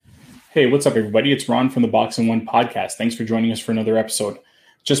Hey, what's up, everybody? It's Ron from the Box and One podcast. Thanks for joining us for another episode.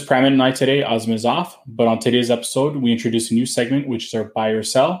 Just Pramit and I today. Ozma is off, but on today's episode, we introduce a new segment, which is our buy or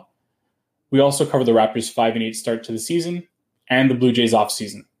sell. We also cover the Raptors' 5-8 start to the season and the Blue Jays off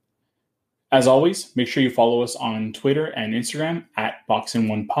season. As always, make sure you follow us on Twitter and Instagram at Box and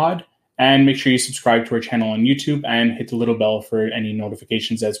One Pod, and make sure you subscribe to our channel on YouTube and hit the little bell for any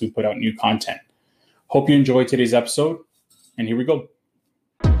notifications as we put out new content. Hope you enjoyed today's episode, and here we go.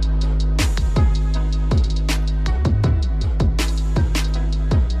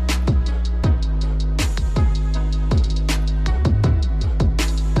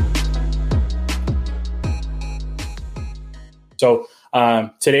 So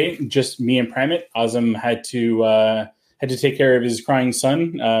today, just me and Pramit. Azam had to take care of his crying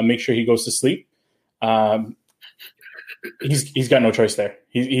son, make sure he goes to sleep. He's got no choice there.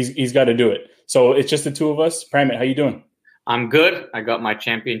 He's got to do it. So it's just the two of us. Pramit, how you doing? I'm good. I got my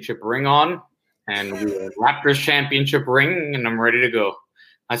championship ring on, and we have Raptors championship ring, and I'm ready to go.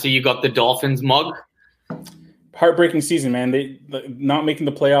 I see you got the Dolphins mug. Heartbreaking season, man. They not making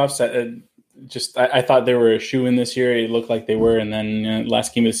the playoffs. I thought they were a shoe-in this year. It looked like they were, and then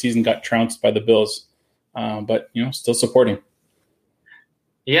last game of the season got trounced by the Bills. But still supporting.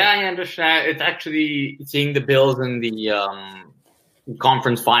 Yeah, I understand. It's actually seeing the Bills in the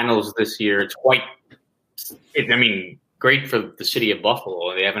conference finals this year. It's great for the city of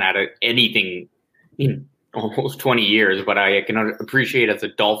Buffalo. They haven't had anything in almost 20 years, but I can appreciate as a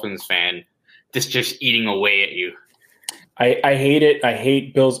Dolphins fan, this just eating away at you. I hate it. I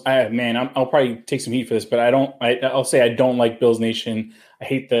hate Bills. I'll probably take some heat for this, but I'll say I don't like Bills Nation. I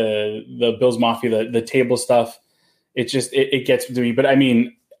hate the Bills Mafia, the table stuff. It gets to me. But I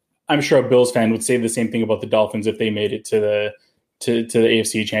mean, I'm sure a Bills fan would say the same thing about the Dolphins if they made it to the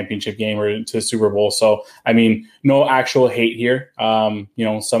AFC Championship game or to the Super Bowl. So I mean, no actual hate here.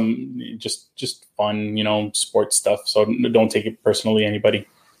 Some just fun, sports stuff. So don't take it personally, anybody.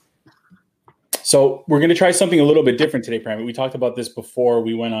 So we're going to try something a little bit different today, Pramit. We talked about this before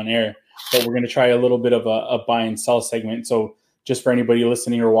we went on air, but we're going to try a little bit of a buy and sell segment. So just for anybody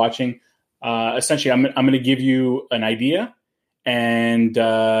listening or watching, essentially I'm going to give you an idea, and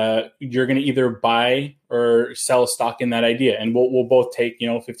you're going to either buy or sell stock in that idea. And we'll both take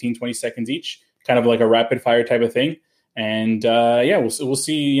 15, 20 seconds each, kind of like a rapid fire type of thing. And we'll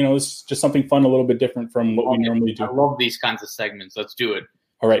see. This is just something fun, a little bit different from what we normally do. I love these kinds of segments. Let's do it.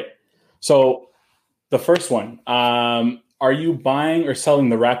 All right. So the first one, are you buying or selling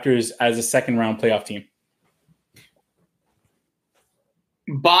the Raptors as a second-round playoff team?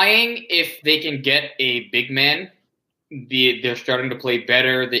 Buying if they can get a big man. They're starting to play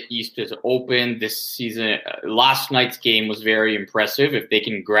better. The East is open this season. Last night's game was very impressive. If they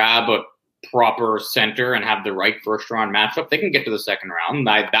can grab a proper center and have the right first-round matchup, they can get to the second round.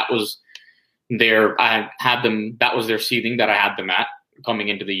 That was their seeding that I had them at coming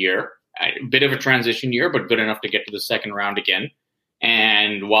into the year. A bit of a transition year, but good enough to get to the second round again.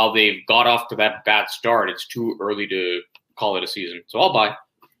 And while they've got off to that bad start, it's too early to call it a season. So I'll buy.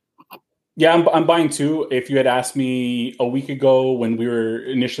 Yeah, I'm buying too. If you had asked me a week ago when we were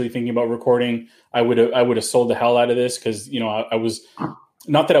initially thinking about recording, I would have sold the hell out of this because I was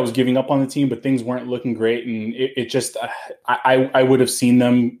not that I was giving up on the team, but things weren't looking great, and it just I would have seen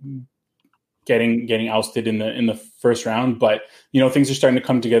them getting ousted in the first round, but things are starting to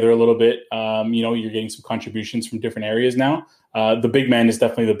come together a little bit. You're getting some contributions from different areas now. The big man is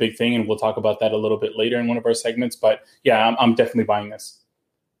definitely the big thing, and we'll talk about that a little bit later in one of our segments. But yeah, I'm definitely buying this.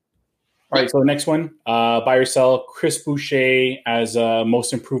 All right, so the next one, buy or sell Chris Boucher as a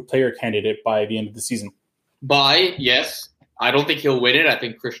most improved player candidate by the end of the season. Buy, yes. I don't think he'll win it. I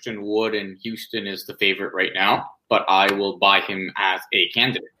think Christian Wood in Houston is the favorite right now, but I will buy him as a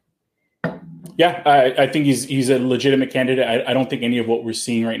candidate. Yeah, I think he's a legitimate candidate. I don't think any of what we're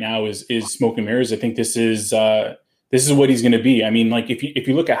seeing right now is smoke and mirrors. I think this is what he's going to be. I mean, like if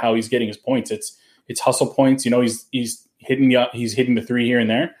you look at how he's getting his points, it's hustle points. He's hitting the three here and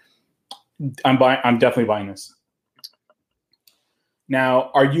there. I'm definitely buying this. Now,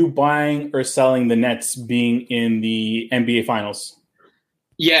 are you buying or selling the Nets being in the NBA Finals?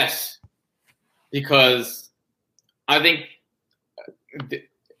 Yes, because I think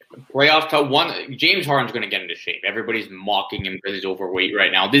playoff top one, James Harden's going to get into shape. Everybody's mocking him because he's overweight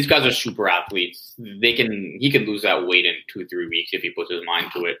right now. These guys are super athletes. He can lose that weight in 2-3 weeks if he puts his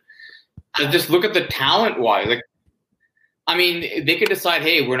mind to it. Just look at the talent wise. They could decide,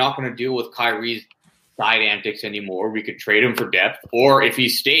 hey, we're not going to deal with Kyrie's side antics anymore. We could trade him for depth, or if he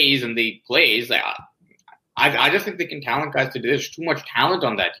stays and they plays, I just think they can talent guys to do. There's too much talent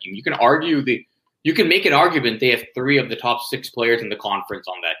on that team. You can make an argument they have 3 of the top 6 players in the conference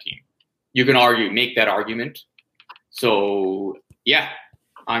on that team. you can make that argument. So yeah,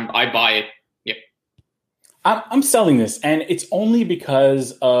 I buy it. Yep. I'm selling this, and it's only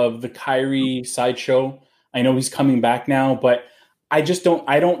because of the Kyrie sideshow. I know he's coming back now, but I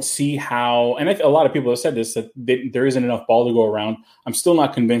don't see how. And a lot of people have said this, that there isn't enough ball to go around. I'm still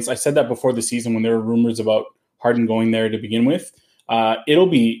not convinced. I said that before the season when there were rumors about Harden going there to begin with. It'll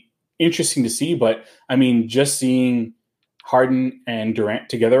be interesting to see, but I mean, just seeing Harden and Durant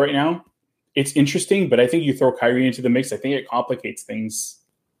together right now, it's interesting. But I think you throw Kyrie into the mix, I think it complicates things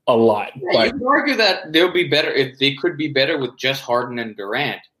a lot. Yeah, but you can argue that they'll be better if they could be better with just Harden and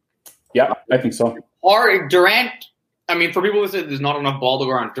Durant. Yeah, I think so. Or Durant, I mean, for people who say there's not enough ball to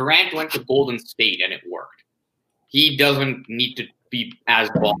go around, Durant went to Golden State and it worked. He doesn't need to be as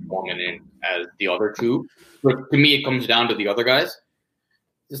ball dominant as the other two. But to me, it comes down to the other guys.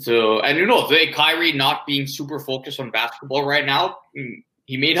 So, and Kyrie not being super focused on basketball right now,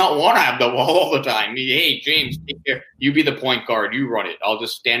 he may not want to have the ball all the time. Hey, James, take care. You be the point guard. You run it. I'll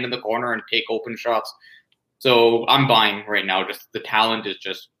just stand in the corner and take open shots. So I'm buying right now. Just the talent is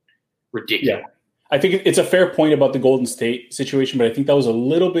just ridiculous. Yeah. I think it's a fair point about the Golden State situation, but I think that was a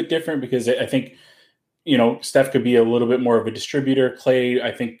little bit different because I think, Steph could be a little bit more of a distributor. Clay,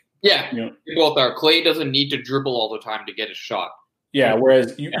 I think. Yeah, both are. Clay doesn't need to dribble all the time to get a shot. Yeah,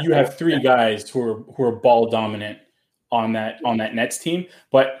 whereas you have three guys who are ball dominant on that Nets team.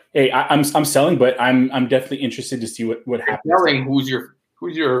 But hey, I'm selling, but I'm definitely interested to see what happens. Who's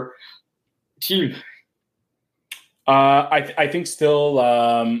your team? I think still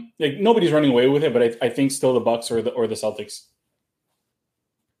nobody's running away with it, but I think still the Bucks or the Celtics.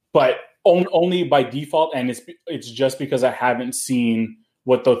 But only by default, and it's just because I haven't seen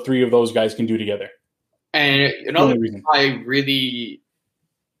what the three of those guys can do together. And another reason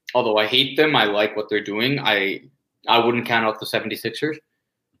although I hate them, I like what they're doing. I wouldn't count out the 76ers.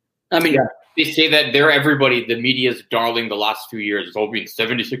 I mean, They say that they're everybody, the media's darling the last few years. It's all been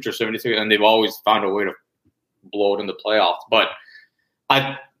 76 or 76, and they've always found a way to blow it in the playoffs. But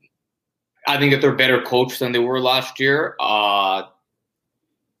I think that they're better coached than they were last year.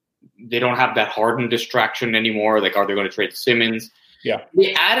 They don't have that Harden distraction anymore. Like, are they going to trade Simmons? Yeah.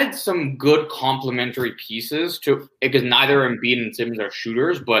 They added some good complementary pieces because neither Embiid and Simmons are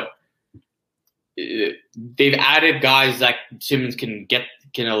shooters, but they've added guys that Simmons can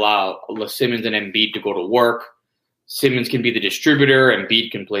allow Simmons and Embiid to go to work. Simmons can be the distributor.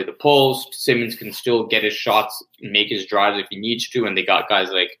 Embiid can play the post. Simmons can still get his shots and make his drives if he needs to. And they got guys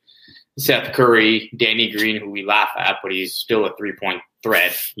like Seth Curry, Danny Green, who we laugh at, but he's still a 3-point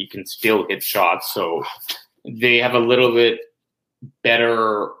threat. He can still hit shots. So they have a little bit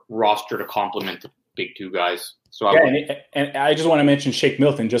better roster to complement the big two guys. So and I just want to mention Shake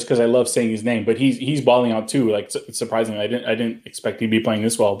Milton just because I love saying his name, but he's balling out too. Like, it's surprising. I didn't expect he'd be playing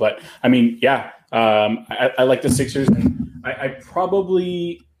this well, but I mean, yeah, I like the Sixers, and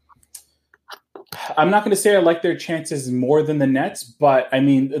I'm not going to say I like their chances more than the Nets, but I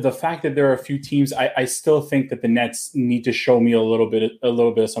mean, the fact that there are a few teams, I still think that the Nets need to show me a little bit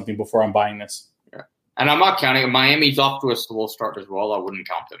of something before I'm buying this. Yeah. And I'm not counting. Miami's off to a slow start as well. I wouldn't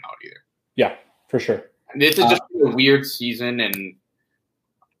count them out either. Yeah, for sure. This is just a weird season, and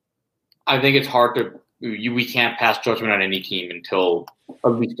I think it's hard we can't pass judgment on any team until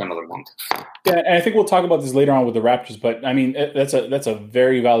at least another month. Yeah, and I think we'll talk about this later on with the Raptors, but I mean, that's a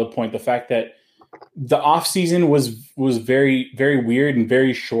very valid point. The fact that the offseason was very, very weird and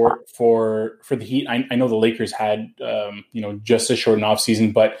very short for the Heat. I know the Lakers had just as short an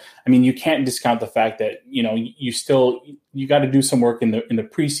offseason, but I mean, you can't discount the fact that you got to do some work in the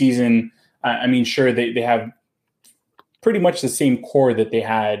preseason. I mean, sure, they have pretty much the same core that they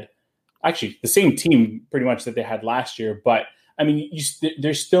had, actually the same team pretty much that they had last year. But I mean,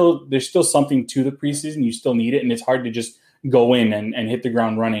 there's still something to the preseason. You still need it, and it's hard to just go in and hit the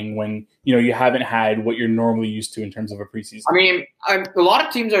ground running when you haven't had what you're normally used to in terms of a preseason. I mean, a lot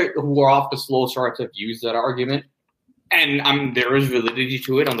of teams who are off the slow starts have used that argument, and there is validity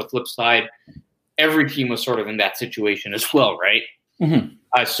to it. On the flip side, every team was sort of in that situation as well, right? Mm-hmm.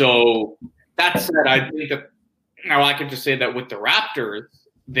 So that said, I think that I could just say that with the Raptors,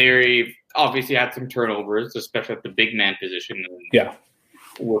 they obviously had some turnovers, especially at the big man position. Yeah.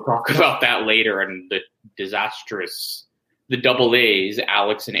 We'll talk about that later, and the double A's,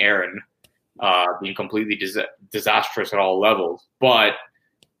 Alex and Aaron, being completely disastrous at all levels. But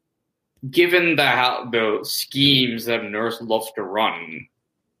given the schemes that Nurse loves to run,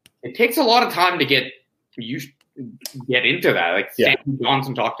 it takes a lot of time to get into that. Like, Sam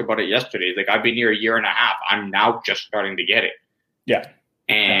Johnson talked about it yesterday. Like, I've been here a year and a half. I'm now just starting to get it. Yeah.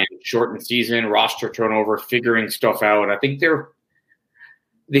 And shortened season, roster turnover, figuring stuff out. I think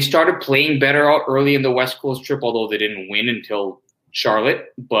They started playing better out early in the West Coast trip, although they didn't win until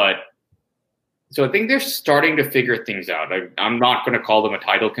Charlotte. But so I think they're starting to figure things out. I'm not going to call them a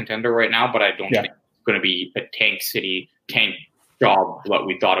title contender right now, but I don't think it's going to be a tank job like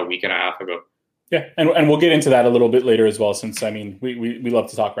we thought a week and a half ago. Yeah, and we'll get into that a little bit later as well, since, I mean, we love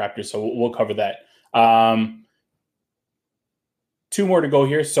to talk Raptors, so we'll cover that. 2 more to go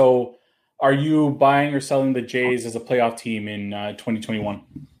here. So are you buying or selling the Jays as a playoff team in 2021?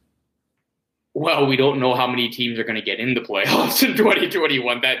 Well, we don't know how many teams are going to get in the playoffs in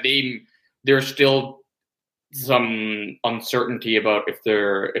 2021. There's still some uncertainty about if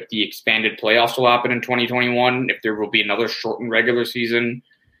the expanded playoffs will happen in 2021, if there will be another shortened regular season.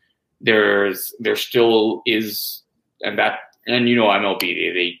 There still is, and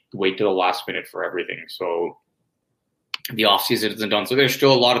MLB, they wait to the last minute for everything. So the offseason isn't done. So there's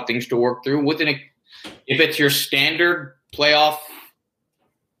still a lot of things to work through. If it's your standard playoff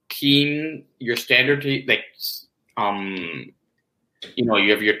team, you have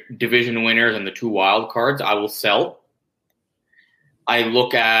your division winners and the 2 wild cards, I will sell. I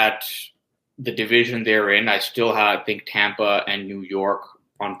look at the division they're in. I still think Tampa and New York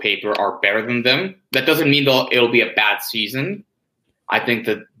on paper are better than them. That doesn't mean it'll be a bad season. I think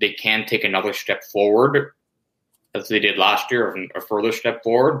that they can take another step forward as they did last year, or a further step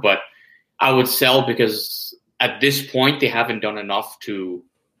forward. But I would sell because at this point they haven't done enough to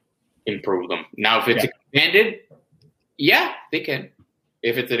improve them. Now, if it's expanded, they can.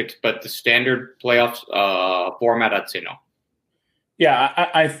 But the standard playoffs format, I'd say no.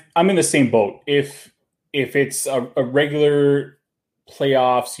 Yeah, I'm in the same boat. If it's a regular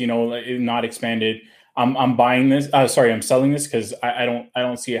playoffs, not expanded, I'm buying this. I'm selling this because I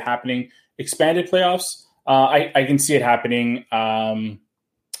don't see it happening. Expanded playoffs, I can see it happening.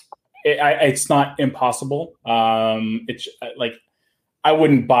 It's not impossible. It's like I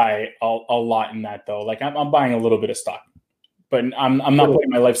wouldn't buy a lot in that though. Like I'm buying a little bit of stock, but I'm not putting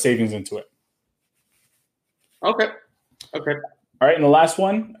my life savings into it. Okay. All right, and the last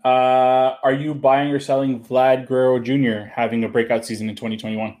one, are you buying or selling Vlad Guerrero Jr. having a breakout season in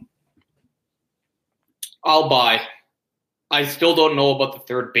 2021? I'll buy. I still don't know about the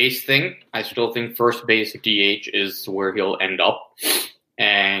third base thing. I still think first base DH is where he'll end up.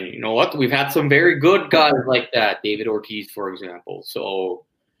 And you know what? We've had some very good guys like that, David Ortiz, for example. So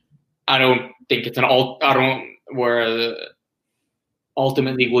I don't think it's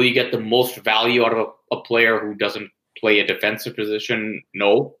ultimately, will you get the most value out of a player who doesn't play a defensive position?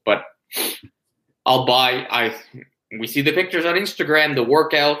 No, but I'll buy. We see the pictures on Instagram, the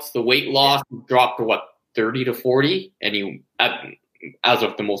workouts, the weight loss dropped to 30 to 40, and as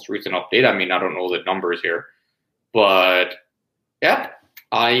of the most recent update. I mean, I don't know the numbers here, but yeah,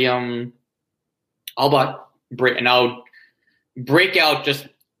 I'll buy. Breakout just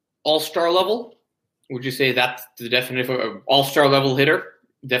all-star level. Would you say that's the definition of an all-star level hitter?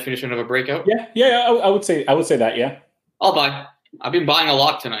 Definition of a breakout? Yeah. I would say that. Yeah, I'll buy. I've been buying a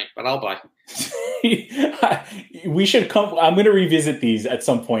lot tonight, but I'll buy. We should come. I'm going to revisit these at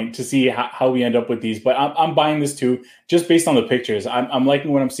some point to see how we end up with these. But I'm buying this too, just based on the pictures. I'm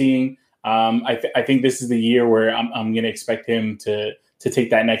liking what I'm seeing. I think this is the year where I'm going to expect him to take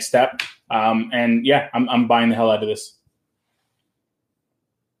that next step. And yeah, I'm buying the hell out of this.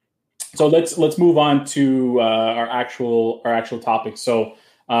 So let's move on to our actual topic. So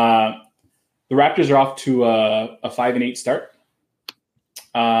the Raptors are off to a 5-8 start.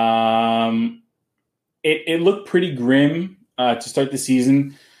 It looked pretty grim to start the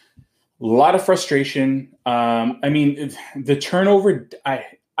season. A lot of frustration. I mean, the turnover.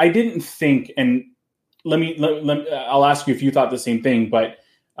 I didn't think, and I'll ask you if you thought the same thing, but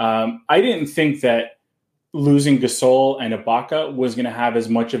I didn't think that losing Gasol and Ibaka was going to have as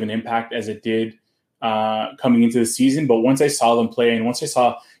much of an impact as it did coming into the season. But once I saw them play, and once I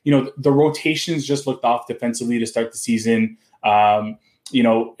saw, the rotations just looked off defensively to start the season.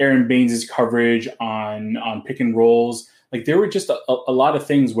 Aaron Baines' coverage on pick and rolls. Like there were just a lot of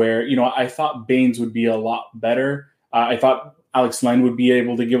things where, I thought Baines would be a lot better. I thought Alex Len would be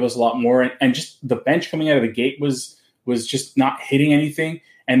able to give us a lot more. And just the bench coming out of the gate was just not hitting anything.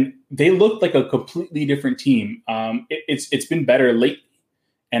 And they looked like a completely different team. It's been better lately.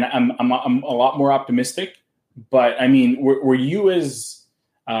 And I'm a lot more optimistic. But I mean, were you as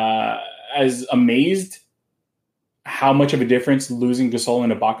amazed how much of a difference losing Gasol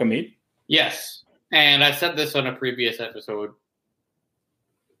and Ibaka made? Yes. And I said this on a previous episode.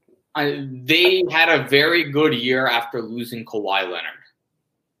 They had a very good year after losing Kawhi Leonard.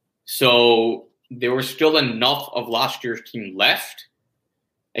 So there was still enough of last year's team left.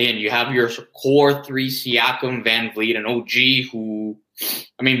 And you have your core three, Siakam, Van Vliet, and OG, who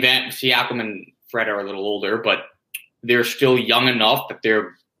I mean, Siakam and Fred are a little older, but they're still young enough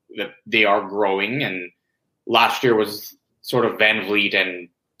that they are growing. And last year was sort of Van Vliet and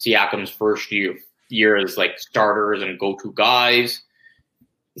Siakam's first year as like starters and go-to guys.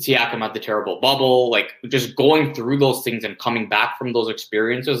 Siakam had the terrible bubble. Like, just going through those things and coming back from those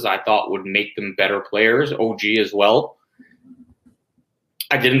experiences, I thought would make them better players. OG as well.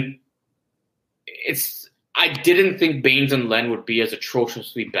 I didn't think Baines and Len would be as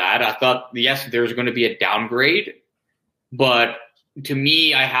atrociously bad. I thought, yes, there's going to be a downgrade, but to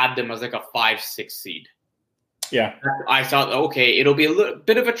me, I had them as like a 5-6 seed. Yeah. I thought, okay, it'll be a little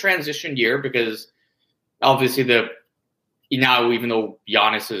bit of a transition year because obviously even though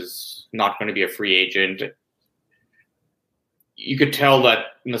Giannis is not going to be a free agent, you could tell that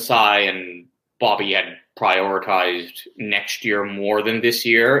Masai and Bobby had prioritized next year more than this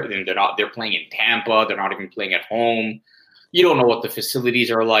year. And they're playing in Tampa. They're not even playing at home. You don't know what the facilities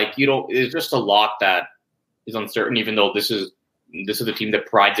are like. There's just a lot that is uncertain, even though this is a team that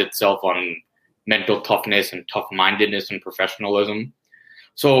prides itself on mental toughness and tough-mindedness and professionalism.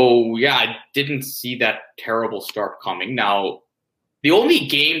 So, yeah, I didn't see that terrible start coming. Now, the only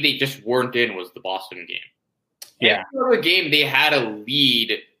game they just weren't in was the Boston game. Yeah. Every other game, they had a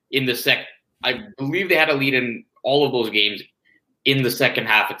lead in the second. I believe they had a lead in all of those games in the second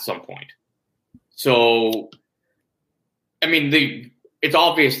half at some point. So, I mean, it's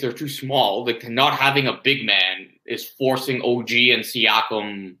obvious they're too small. Like, not having a big man is forcing OG and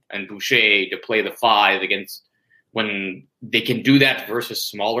Siakam and Boucher to play the 5 against when they can do that versus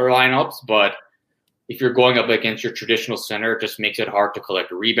smaller lineups. But if you're going up against your traditional center, it just makes it hard to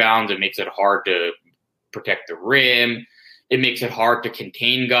collect rebounds. It makes it hard to protect the rim. It makes it hard to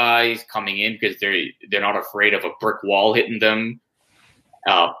contain guys coming in because they're not afraid of a brick wall hitting them.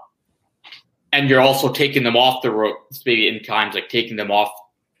 And you're also taking them off the road, maybe in times like taking them off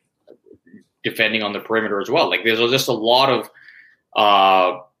defending on the perimeter as well. Like, there's just a lot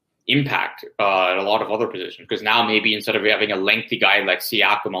of impact at a lot of other positions because now maybe instead of having a lengthy guy like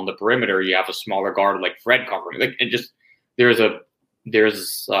Siakam on the perimeter, you have a smaller guard like Fred covering. Like, it just there's a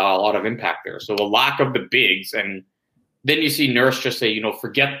lot of impact there. So the lack of the bigs, and then you see Nurse just say,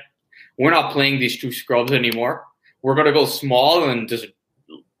 forget, we're not playing these two scrubs anymore. We're going to go small, and just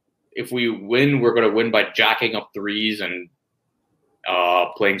if we win, we're going to win by jacking up threes and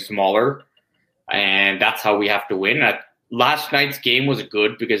playing smaller. And that's how we have to win. Last night's game was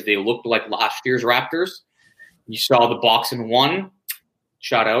good because they looked like last year's Raptors. You saw the box and one,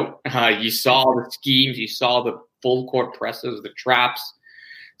 shout out. You saw the schemes. You saw the full court presses, the traps.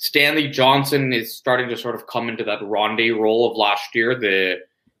 Stanley Johnson is starting to sort of come into that Rondae role of last year, the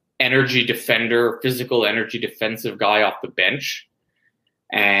energy defender, physical energy defensive guy off the bench.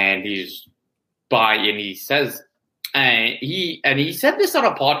 And he says, and he said this on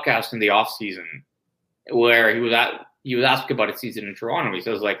a podcast in the offseason where he was asked about his season in Toronto. He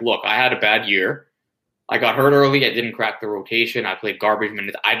says, like, look, I had a bad year. I got hurt early. I didn't crack the rotation. I played garbage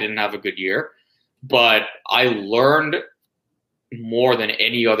minutes. I didn't have a good year. But I learned more than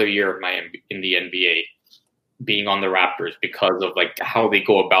any other year in the NBA being on the Raptors because of like how they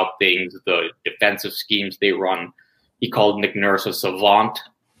go about things, the defensive schemes they run. He called Nick Nurse a savant,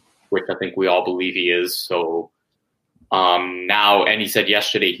 which I think we all believe he is. So now, and he said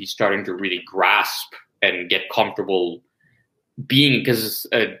yesterday, he's starting to really grasp and get comfortable being, because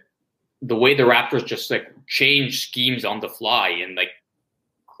the way the Raptors just like change schemes on the fly and like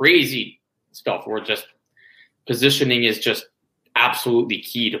crazy stuff, where just positioning is just absolutely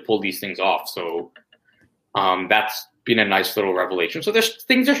key to pull these things off. So that's been a nice little revelation. So there's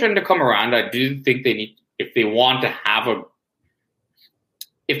things are starting to come around. I do think they need, if they want to have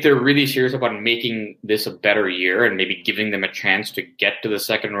if they're really serious about making this a better year and maybe giving them a chance to get to the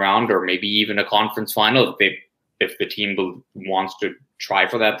second round or maybe even a conference final, if the team wants to try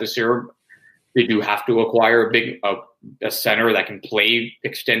for that this year, they do have to acquire a center that can play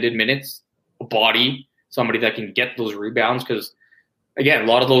extended minutes, a body, somebody that can get those rebounds. Because again, a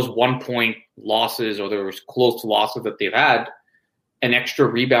lot of those 1-point losses or those close losses that they've had, an extra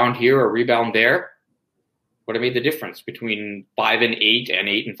rebound here or rebound there would have made the difference between 5-8 and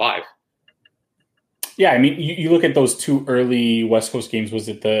 8-5. Yeah, I mean, you look at those two early West Coast games. Was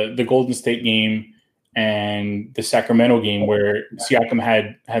it the Golden State game and the Sacramento game where Siakam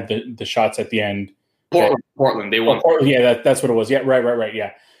had the shots at the end? Portland, they won. Yeah, that's what it was. Yeah, right.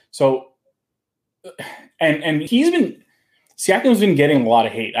 Yeah. So, and Siakam's been getting a lot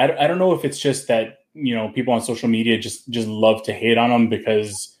of hate. I don't know if it's just that people on social media just love to hate on him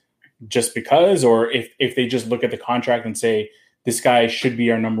because, or if they just look at the contract and say, this guy should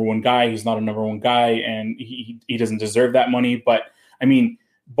be our number one guy. He's not a number one guy, and he doesn't deserve that money. But I mean,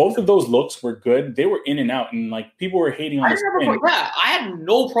 both of those looks were good. They were in and out, and like people were hating on the spin. Yeah, I had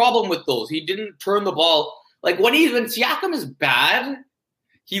no problem with those. He didn't turn the ball. Like when Siakam is bad,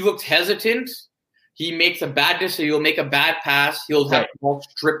 he looks hesitant. He makes a bad decision. He'll make a bad pass. He'll have the ball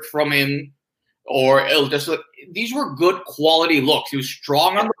stripped from him, or it'll just look. These were good quality looks. He was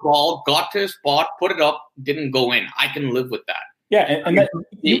strong on the ball, got to his spot, put it up, didn't go in. I can live with that. Yeah, and that,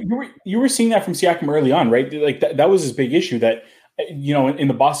 you were seeing that from Siakam early on, right? Like that was his big issue. That in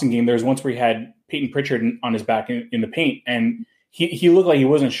the Boston game, there was once where he had Peyton Pritchard on his back in the paint, and he looked like he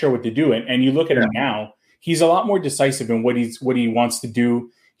wasn't sure what to do. And you look at him now, he's a lot more decisive in what he wants to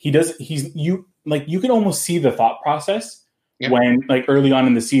do. You can almost see the thought process when like early on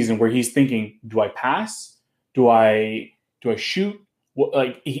in the season where he's thinking, do I pass? Do I shoot?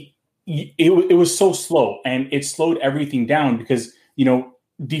 Like it was so slow, and it slowed everything down because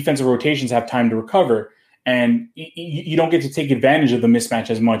defensive rotations have time to recover, and you don't get to take advantage of the mismatch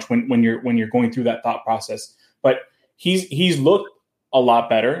as much when you're going through that thought process. But he's looked a lot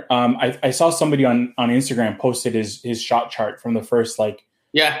better. I saw somebody on Instagram posted his shot chart from the first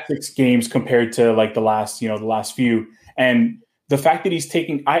 6 games compared to like the last few, and the fact that he's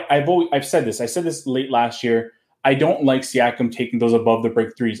taking I've said this. I said this late last year. I don't like Siakam taking those above the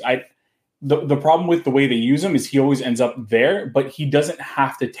break threes. The problem with the way they use him is he always ends up there, but he doesn't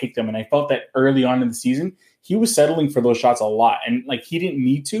have to take them. And I felt that early on in the season, he was settling for those shots a lot, and like he didn't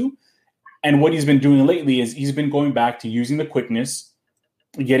need to. And what he's been doing lately is he's been going back to using the quickness,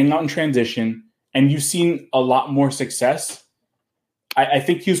 getting out in transition, and you've seen a lot more success. I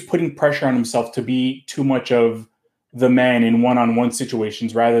think he was putting pressure on himself to be too much of the man in one-on-one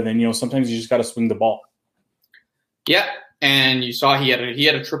situations rather than, sometimes you just got to swing the ball. Yeah, and you saw he had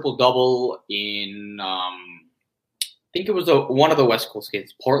a triple-double in, I think it was one of the West Coast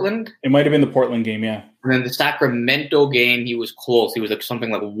games, Portland? It might have been the Portland game, yeah. And then the Sacramento game, he was close. He was like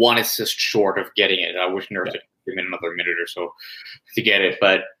something like one assist short of getting it. I wish Nurse had given him another minute or so to get it.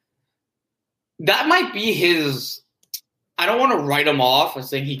 But that might be his – I don't want to write him off as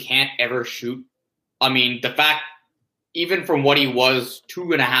saying he can't ever shoot. I mean, the fact – even from what he was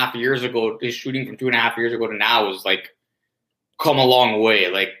 2.5 years ago, his shooting from 2.5 years ago to now is like come a long way.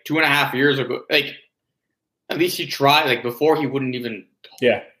 Like 2.5 years ago, like at least he tried. Like before, he wouldn't even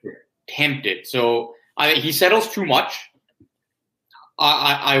tempt it. So he settles too much.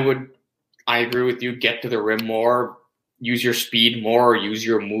 I agree with you. Get to the rim more, use your speed more, use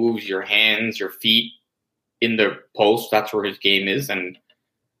your moves, your hands, your feet in the post. That's where his game is, and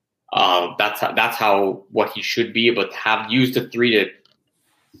that's how what he should be, but have used the three to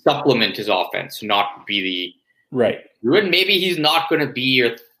supplement his offense, not be the right. Maybe he's not going to be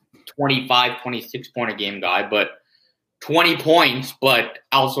a 25, 26 point a game guy, but 20 points, but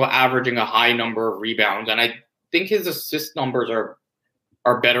also averaging a high number of rebounds. And I think his assist numbers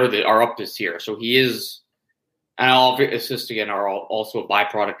are better are up this year. So he is, and all assists again are also a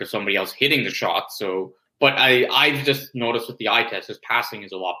byproduct of somebody else hitting the shot. So. But I've just noticed with the eye test, his passing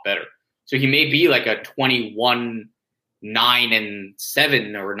is a lot better. So he may be like a 21,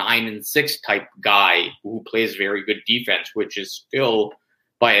 9-7 or 9-6 type guy who plays very good defense, which is still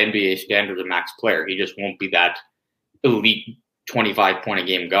by NBA standards a max player. He just won't be that elite 25 point a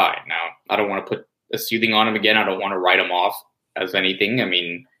game guy. Now, I don't want to put a ceiling on him again. I don't want to write him off as anything. I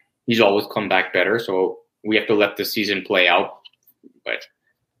mean, he's always come back better. So we have to let the season play out.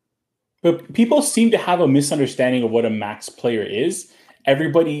 But people seem to have a misunderstanding of what a max player is.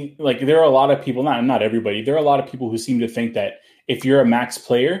 Everybody, like there are a lot of people, not everybody, there are a lot of people who seem to think that if you're a max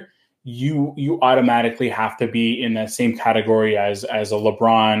player, you automatically have to be in that same category as a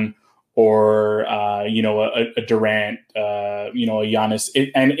LeBron or a Durant, a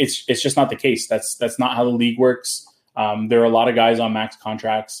Giannis. And it's just not the case. That's not how the league works. There are a lot of guys on max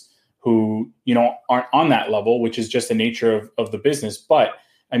contracts who, aren't on that level, which is just the nature of the business. But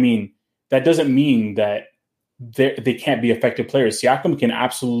I mean, that doesn't mean that they can't be effective players. Siakam can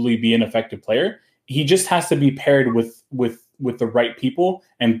absolutely be an effective player. He just has to be paired with the right people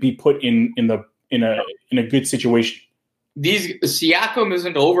and be put in a good situation. Siakam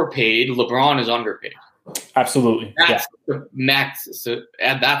isn't overpaid. LeBron is underpaid. Absolutely. That's the max. So,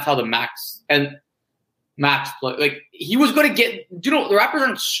 and that's how the max play. Like he was going to get. The Raptors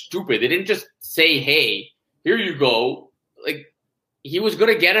aren't stupid. They didn't just say, "Hey, here you go." Like. He was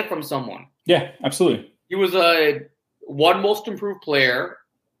going to get it from someone. Yeah, absolutely. He was a one most improved player,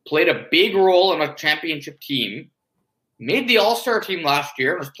 played a big role in a championship team, made the All-Star team last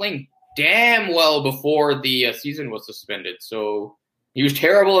year, and was playing damn well before the season was suspended. So he was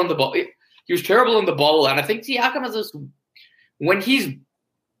terrible in the bubble. He was terrible in the bubble, and I think Siakam has this. When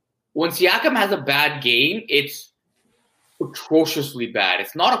Siakam has a bad game, it's atrociously bad.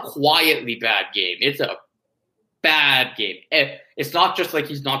 It's not a quietly bad game. It's a bad game. It's not just like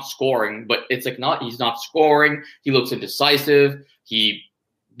he's not scoring, but it's like he's not scoring. He looks indecisive. He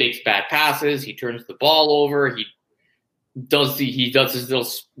makes bad passes. He turns the ball over. He does his little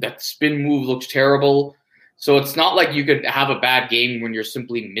that spin move looks terrible. So it's not like you could have a bad game when you're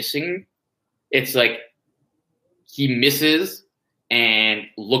simply missing. It's like he misses and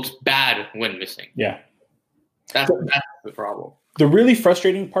looks bad when missing. Yeah. That's the problem. The really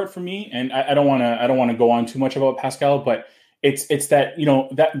frustrating part for me, and I don't want to go on too much about Pascal, but it's that, you know,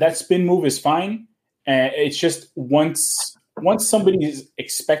 that spin move is fine, and it's just once somebody is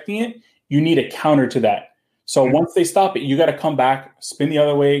expecting it, you need a counter to that. So once they stop it, you got to come back, spin the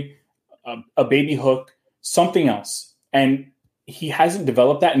other way, a baby hook, something else, and he hasn't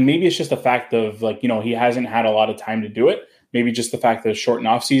developed that. And maybe it's just the fact of, like, you know, he hasn't had a lot of time to do it. Maybe just the fact that it's short and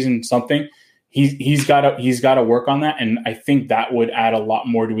off season, something. He's got to work on that, and I think that would add a lot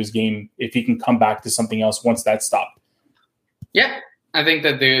more to his game if he can come back to something else once that's stopped. Yeah, I think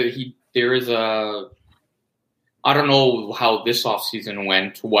that there is a. I don't know how this offseason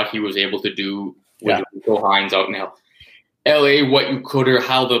went, what he was able to do with Nico Hines out in LA, what you could, or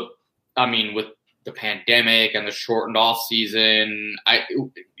how with the pandemic and the shortened off season. I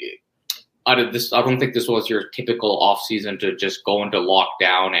don't think this was your typical off season to just go into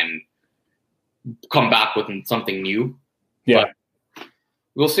lockdown and come back with something new. Yeah. But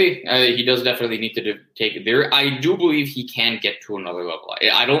we'll see. He does definitely need to take it there. I do believe he can get to another level.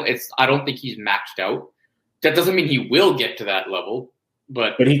 I don't think he's maxed out. That doesn't mean he will get to that level,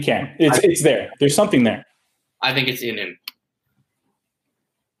 but he can. It's there. There's something there. I think it's in him.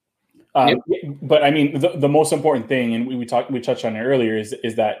 But I mean, the most important thing, and we touched on it earlier,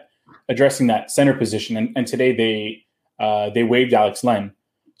 is that addressing that center position. And today they waived Alex Len.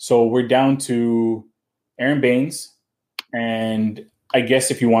 So we're down to Aaron Baines, and I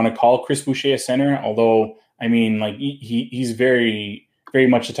guess if you want to call Chris Boucher a center, although, I mean, like, he's very, very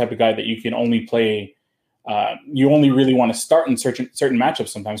much the type of guy that you can only play. You only really want to start in certain matchups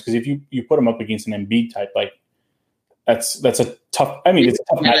sometimes, because if you put him up against an Embiid type, like, that's a tough. I mean, it's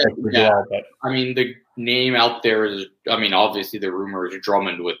a tough matchup for Joel. But I mean, the name out there is. I mean, obviously the rumor is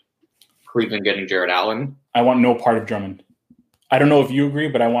Drummond, with Cleveland getting Jared Allen. I want no part of Drummond. I don't know if you agree,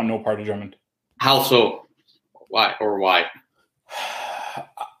 but I want no part of Drummond. How so? Why?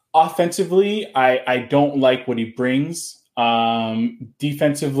 Offensively, I don't like what he brings.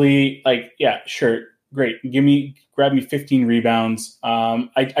 Defensively, like, yeah, sure, great. Grab me 15 rebounds.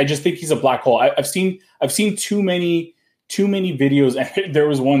 I just think he's a black hole. I've seen too many videos. There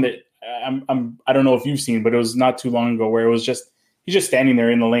was one that I don't know if you've seen, but it was not too long ago, where it was just he's just standing there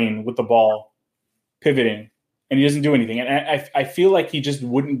in the lane with the ball, pivoting, and he doesn't do anything. And I feel like he just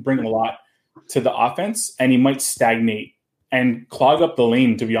wouldn't bring a lot to the offense, and he might stagnate and clog up the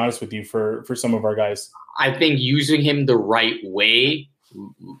lane, to be honest with you, for some of our guys. I think using him the right way,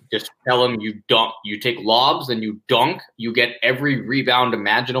 just tell him you take lobs and you dunk, you get every rebound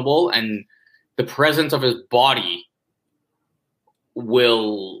imaginable, and the presence of his body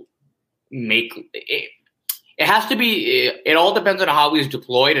will make it. It has to be. It all depends on how he's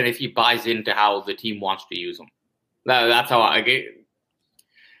deployed and if he buys into how the team wants to use him. That's how I get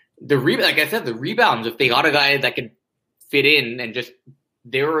like I said, the rebounds. If they got a guy that could fit in and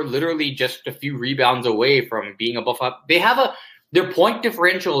they were literally just a few rebounds away from being above. Their point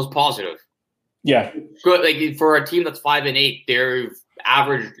differential is positive. Yeah, good. Like, for a team that's 5-8, they're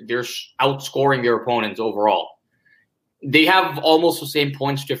outscoring their opponents overall. They have almost the same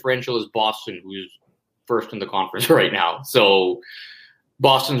points differential as Boston, who's first in the conference right now. So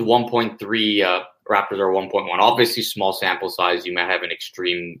Boston's 1.3, Raptors are 1.1. Obviously, small sample size. You might have an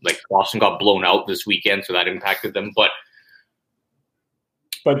extreme, like Boston got blown out this weekend, so that impacted them. But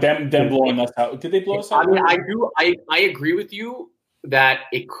them blowing us out. Did they blow us out? I mean, I agree with you that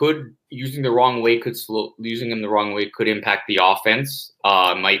it could, using him the wrong way could impact the offense.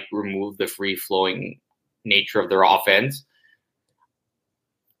 Might remove the free flowing nature of their offense.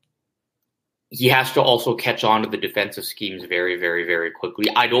 He has to also catch on to the defensive schemes very, very, very quickly.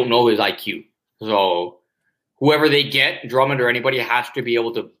 I don't know his IQ. So whoever they get, Drummond or anybody, has to be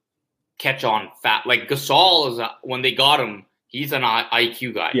able to catch on fat. Like Gasol is when they got him, he's an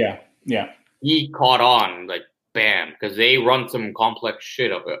IQ guy. Yeah. He caught on, like, bam, because they run some complex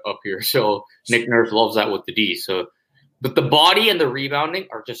shit up here. So Nick Nurse loves that with the D. So, but the body and the rebounding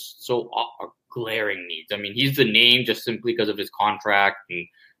are just are glaring needs. I mean, he's the name just simply because of his contract, and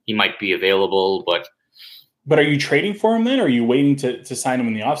he might be available. But are you trading for him then, or are you waiting to sign him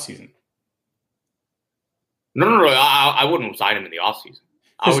in the offseason? No. I wouldn't sign him in the offseason.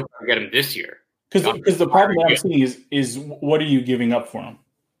 I would get him this year. Because the problem that I'm seeing is what are you giving up for him?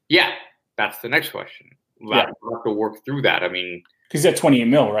 Yeah, that's the next question. We'll have to work through that. I mean, because he's at 28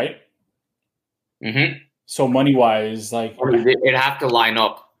 mil, right? Mm-hmm. So money wise, like it'd have to line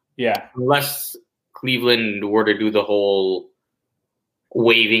up. Yeah, unless Cleveland were to do the whole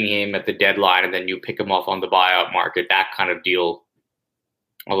waiving him at the deadline and then you pick him off on the buyout market, that kind of deal.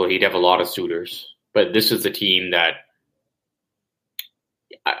 Although he'd have a lot of suitors, but this is a team that.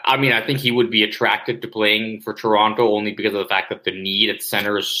 I mean, I think he would be attracted to playing for Toronto only because of the fact that the need at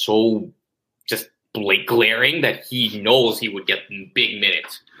center is so just glaring that he knows he would get big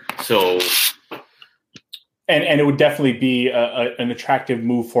minutes. So, and it would definitely be an attractive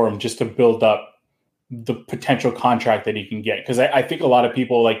move for him just to build up the potential contract that he can get. Because I think a lot of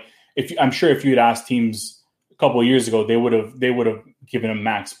people I'm sure if you had asked teams a couple of years ago, they would have given him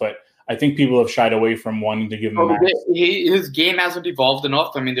max, but. I think people have shied away from wanting to give him max. His game hasn't evolved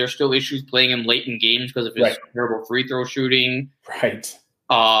enough. I mean, there's still issues playing him late in games because of his terrible free throw shooting. Right.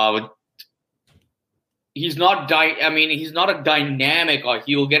 He's not he's not a dynamic.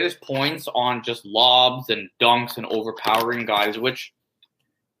 He'll get his points on just lobs and dunks and overpowering guys, which,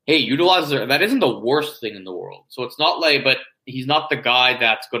 hey, utilize that isn't the worst thing in the world. So it's not but he's not the guy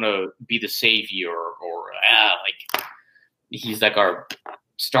that's going to be the savior or he's like our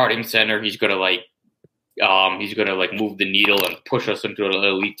starting center. He's gonna move the needle and push us into an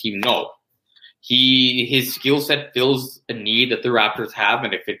elite team. No, his skill set fills a need that the Raptors have,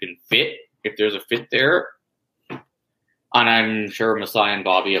 and if there's a fit there, and I'm sure Masai and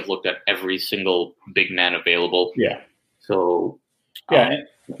Bobby have looked at every single big man available. Yeah. So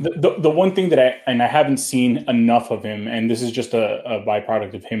the one thing that I haven't seen enough of him, and this is just a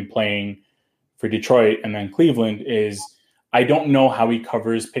byproduct of him playing for Detroit and then Cleveland, is I don't know how he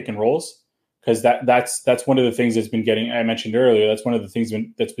covers pick and rolls, because that's one of the things I mentioned earlier. That's one of the things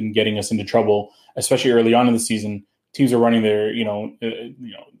that's been getting us into trouble, especially early on in the season. Teams are running their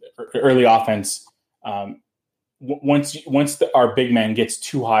early offense. Once our big man gets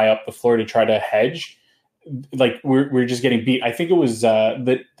too high up the floor to try to hedge, we're just getting beat. I think it was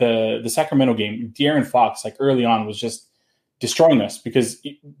the Sacramento game. De'Aaron Fox early on was just destroying us because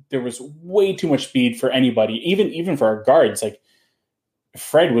there was way too much speed for anybody, even for our guards.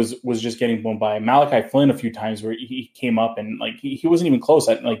 Fred was just getting blown by. Malachi Flynn a few times where he came up and he wasn't even close.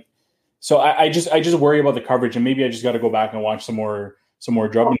 So I just worry about the coverage, and maybe I just got to go back and watch some more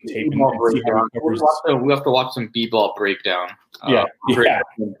Drummond tape and see how he covers. We have to watch some b-ball breakdown.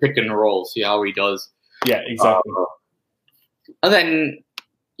 Pick and roll, see how he does. Yeah, exactly. And then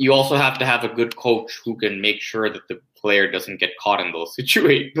you also have to have a good coach who can make sure that the player doesn't get caught in those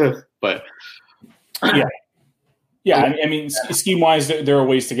situations. But I mean, scheme wise, there are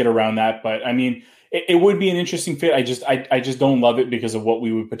ways to get around that. But I mean, it would be an interesting fit. I just don't love it because of what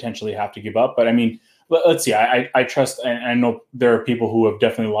we would potentially have to give up. But I mean, let's see. I trust, and I know there are people who have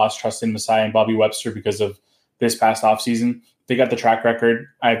definitely lost trust in Masai and Bobby Webster because of this past offseason. They got the track record.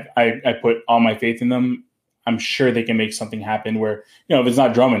 I put all my faith in them. I'm sure they can make something happen where, if it's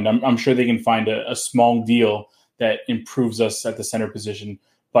not Drummond, I'm sure they can find a small deal that improves us at the center position.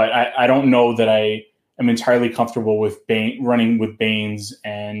 But I don't know that I am entirely comfortable with running with Baines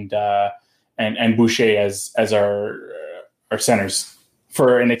and Boucher as our centers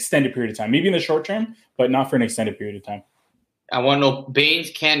for an extended period of time. Maybe in the short term, but not for an extended period of time. I want to know, Baines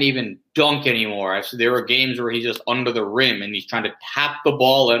can't even dunk anymore. There were games where he's just under the rim and he's trying to tap the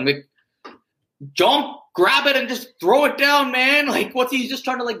ball and jump, grab it and just throw it down, man. He's just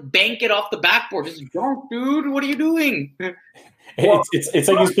trying to bank it off the backboard. Just jump, dude. What are you doing? It's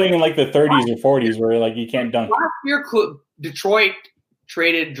like he's playing in the 30s or 40s where you can't dunk. Last year, Detroit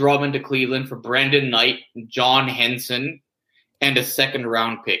traded Drummond to Cleveland for Brandon Knight, John Henson, and a second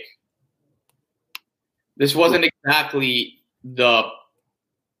round pick. This wasn't exactly the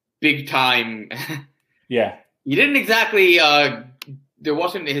big time. Yeah. He didn't exactly there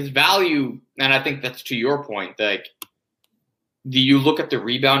wasn't his value, and I think that's to your point. Do you look at the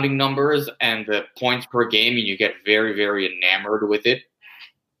rebounding numbers and the points per game and you get very, very enamored with it?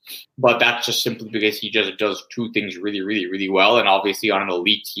 But that's just simply because he just does two things really, really, really well. And obviously on an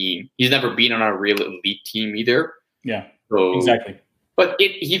elite team, he's never been on a real elite team either. Yeah, so, exactly. But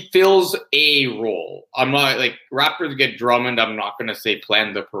he fills a role. I'm not Raptors get Drummond. I'm not going to say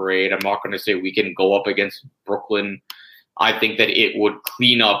plan the parade. I'm not going to say we can go up against Brooklyn. I think that it would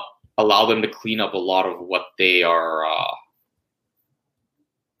allow them to clean up a lot of what they are,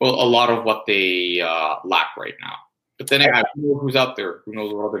 a lot of what they lack right now. But then who knows who's out there? Who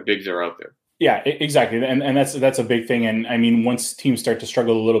knows what other bigs are out there? Yeah, exactly. And that's a big thing. And I mean, once teams start to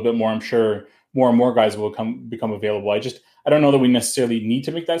struggle a little bit more, I'm sure more and more guys will become available. I don't know that we necessarily need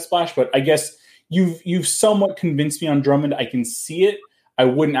to make that splash, but I guess, you've somewhat convinced me on Drummond. I can see it. I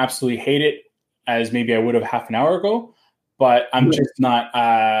wouldn't absolutely hate it as maybe I would have half an hour ago, but I'm just not.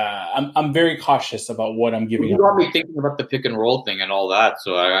 I'm very cautious about what I'm giving. You got me thinking about the pick and roll thing and all that,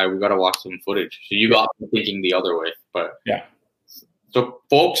 so we got to watch some footage. So you got me thinking the other way, but yeah. So,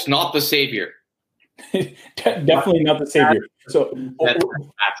 folks, not the savior. Definitely not the savior. So that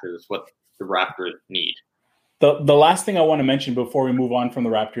matches what the Raptors need. The last thing I want to mention before we move on from the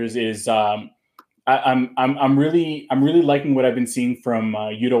Raptors is I'm really liking what I've been seeing from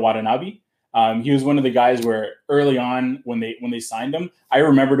Yuta Watanabe. He was one of the guys where early on when they signed him, I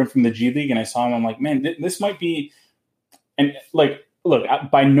remembered him from the G League, and I saw him. I'm like, man, this might be. And like, look,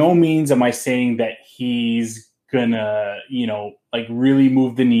 by no means am I saying that he's gonna, really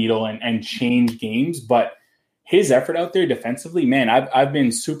move the needle and change games, but his effort out there defensively, man, I've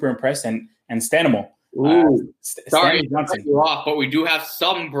been super impressed. And Stanimal. Sorry to cut you off, but we do have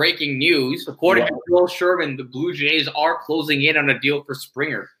some breaking news. According to Joel Sherman, the Blue Jays are closing in on a deal for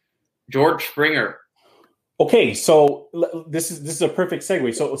Springer. George Springer. Okay, so this is a perfect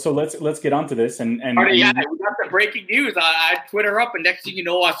segue. So let's get onto this and we got the breaking news. I Twitter up, and next thing you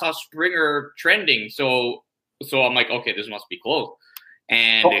know, I saw Springer trending. So I'm like, okay, this must be close,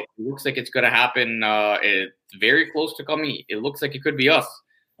 and it looks like it's going to happen. It's very close to coming. It looks like it could be us.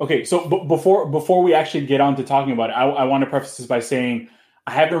 Okay, so before we actually get on to talking about it, I want to preface this by saying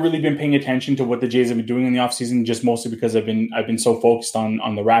I haven't really been paying attention to what the Jays have been doing in the offseason, just mostly because I've been so focused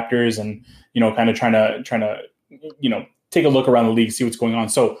on the Raptors and kind of trying to take a look around the league, see what's going on.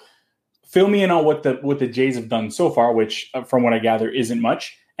 So fill me in on what the Jays have done so far, which from what I gather isn't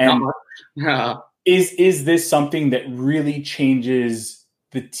much. And is this something that really changes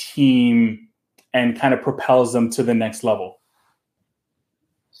the team and kind of propels them to the next level?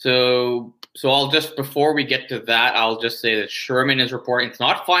 So I'll just, before we get to that, I'll just say that Sherman is reporting it's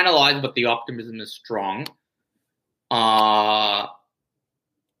not finalized, but the optimism is strong. And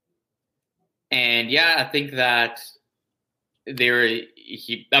yeah, I think that even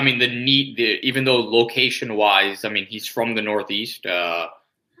though location wise, he's from the Northeast,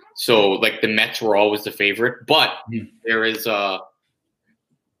 so like the Mets were always the favorite, but there is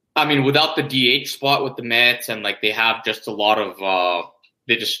without the DH spot with the Mets, and like they have just a lot of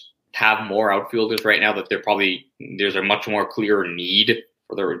they just have more outfielders right now that there's a much more clear need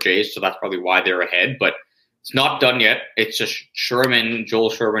for the Jays, so that's probably why they're ahead. But it's not done yet. It's just Joel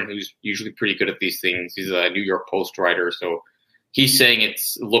Sherman, who's usually pretty good at these things. He's a New York Post writer, so he's saying it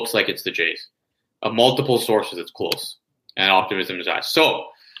looks like it's the Jays. Multiple sources, it's close, and optimism is high. So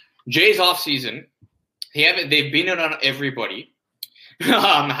Jays offseason, they've been in on everybody,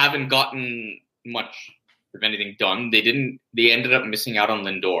 haven't gotten much of anything done. They ended up missing out on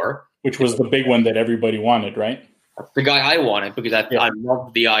Lindor, which was the big one that everybody wanted, right? That's the guy I wanted because I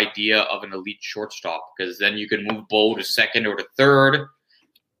love the idea of an elite shortstop, because then you can move Bo to second or to third.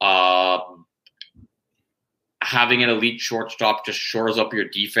 Having an elite shortstop just shores up your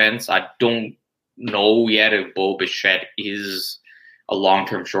defense. I don't know yet if Bo Bichette is a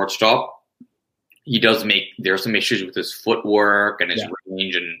long-term shortstop. There's some issues with his footwork and his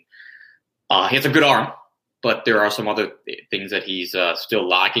range, and he has a good arm, but there are some other things that he's still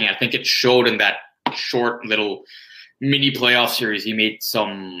lacking. I think it showed in that short little mini playoff series. He made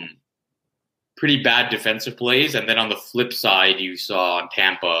some pretty bad defensive plays, and then on the flip side, you saw on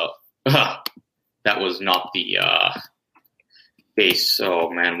Tampa, that was not the base. Oh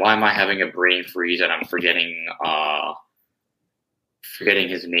man, why am I having a brain freeze and I'm forgetting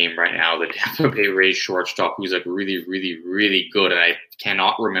his name right now? The Tampa Bay Rays shortstop, who's like really, really, really good, and I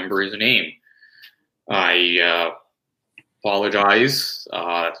cannot remember his name. I apologize.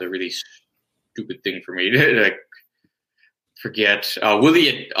 That's a really stupid thing for me to forget.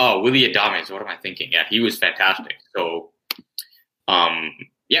 Willie Adames. What am I thinking? Yeah, he was fantastic. So,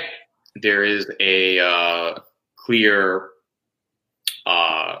 there is a clear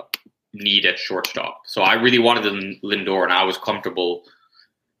need at shortstop. So I really wanted Lindor, and I was comfortable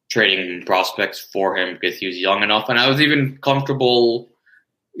trading prospects for him because he was young enough, and I was even comfortable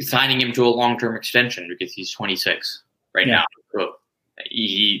signing him to a long-term extension because he's 26 right now. So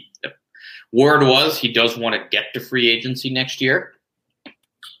word was he does want to get to free agency next year.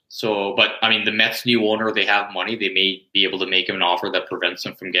 So, but the Mets' new owner, they have money. They may be able to make him an offer that prevents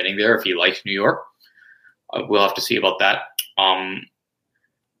him from getting there if he likes New York. We'll have to see about that.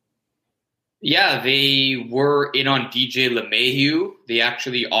 They were in on DJ LeMahieu. They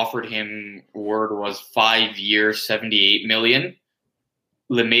actually offered him, word was 5 years, $78 million.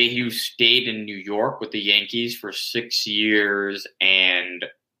 LeMahieu stayed in New York with the Yankees for 6 years and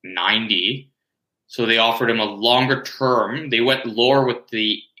 $90. So they offered him a longer term. They went lower with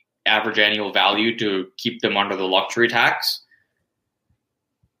the average annual value to keep them under the luxury tax.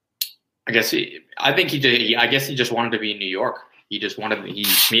 I guess he just wanted to be in New York. He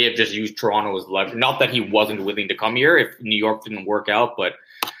may have just used Toronto as leverage. Not that he wasn't willing to come here if New York didn't work out, but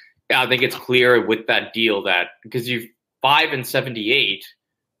yeah, I think it's clear with that deal that because you've 5 and 78,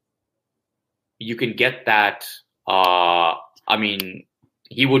 you can get that.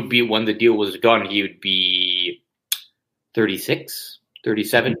 He would be, when the deal was done, he would be 36,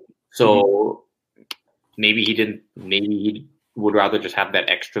 37. So maybe he would rather just have that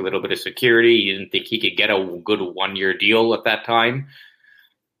extra little bit of security. He didn't think he could get a good 1-year deal at that time.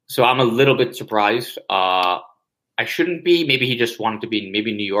 So I'm a little bit surprised. I shouldn't be. Maybe he just wanted to be.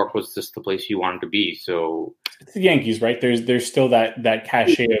 Maybe New York was just the place he wanted to be. So it's the Yankees, right? There's still that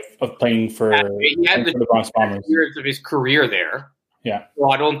cachet of playing for, he had the Bronx Bombers. Years of his career there. Yeah.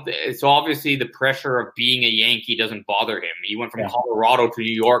 So obviously the pressure of being a Yankee doesn't bother him. He went from Colorado to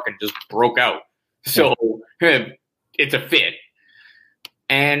New York and just broke out. So it's a fit.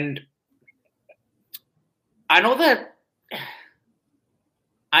 And I know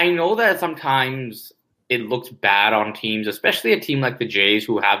that sometimes it looks bad on teams, especially a team like the Jays,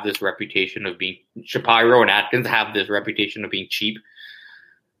 who have this reputation of being Shapiro and Atkins have this reputation of being cheap,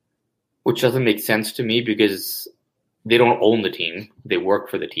 which doesn't make sense to me because they don't own the team; they work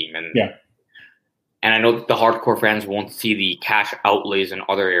for the team, and I know that the hardcore fans won't see the cash outlays in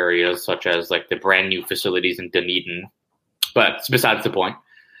other areas, such as like the brand new facilities in Dunedin. But it's besides the point.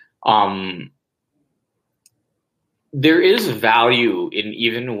 There is value in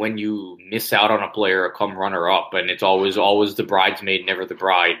even when you miss out on a player or come runner up, and it's always the bridesmaid, never the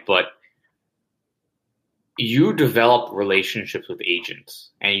bride. But you develop relationships with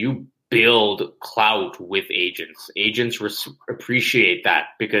agents, and you build clout with agents. Agents appreciate that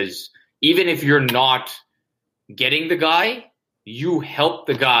because even if you're not getting the guy, you help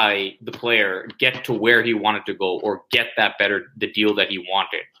the player get to where he wanted to go or get the deal that he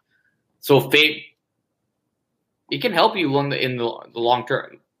wanted. So it can help you in the long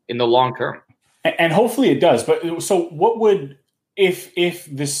term. And hopefully it does. But so what would if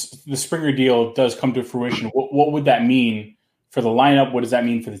the Springer deal does come to fruition? What would that mean for the lineup? What does that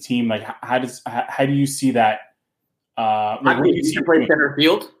mean for the team? Like how do you see that? He should play center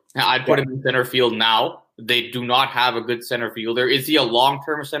field. I'd put him in center field now. They do not have a good center fielder. Is he a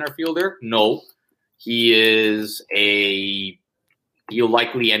long-term center fielder? No. He'll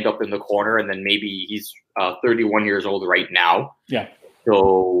likely end up in the corner, and then maybe he's 31 years old right now. Yeah.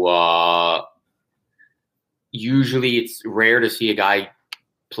 So usually it's rare to see a guy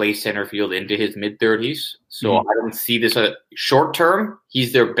play center field into his mid-30s. So I don't see this short-term.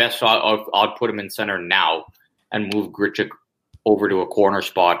 He's their best. I'd put him in center now and move Grichuk over to a corner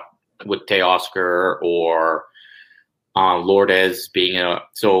spot with Teoscar or Lourdes being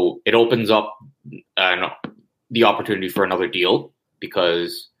so it opens up the opportunity for another deal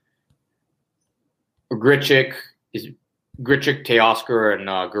because Grichuk, Teoscar, and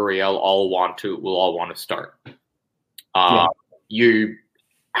Gurriel will all want to start. You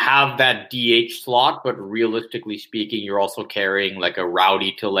have that DH slot, but realistically speaking, you're also carrying like a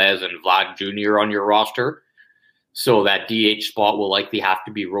Rowdy Tellez and Vlad Jr. on your roster. So that DH spot will likely have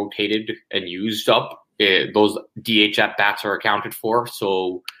to be rotated and used up. Those DH at-bats are accounted for.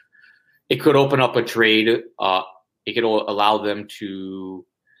 So it could open up a trade. It could allow them to...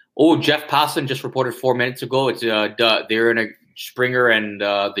 Oh, Jeff Passan just reported 4 minutes ago. It's they're in a Springer and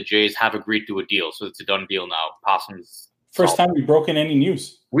the Jays have agreed to a deal. So it's a done deal now. Passan's... First time we've broken any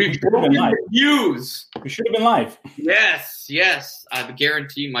news. We've broken the news. We should have been live. Yes. I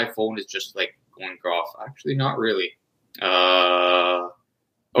guarantee my phone is just like going off. Actually, not really.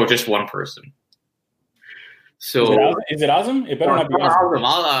 Just one person. So is it Azam? It better not be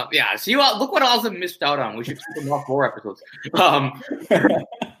Azam. Yeah. See, look what Azam missed out on. We should keep him off more episodes.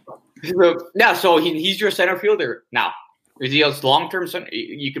 So he's your center fielder now. Is he a long-term center?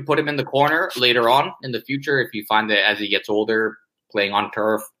 You could put him in the corner later on in the future if you find that as he gets older, playing on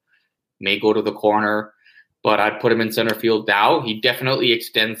turf, may go to the corner. But I'd put him in center field now. He definitely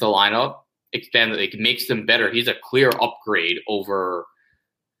extends the lineup. It makes them better. He's a clear upgrade over.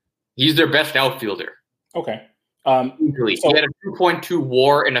 He's their best outfielder. Okay. Easily. He had a 2.2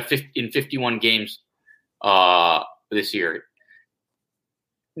 WAR in 51 games this year.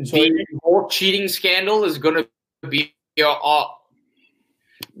 So the whole cheating scandal is going to be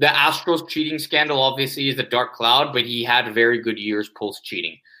the Astros cheating scandal. Obviously, is a dark cloud, but he had very good years post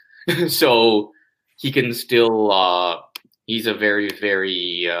cheating, so he can still. He's a very,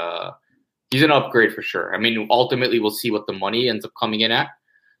 very. He's an upgrade for sure. I mean, ultimately, we'll see what the money ends up coming in at.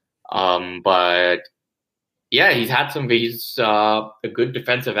 But yeah, he's had some. He's a good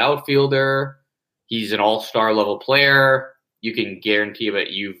defensive outfielder. He's an all-star level player. You can guarantee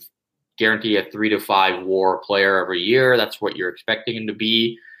that you've guarantee a 3 to 5 WAR player every year. That's what you're expecting him to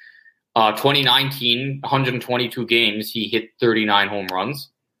be. 2019, 122 games, he hit 39 home runs.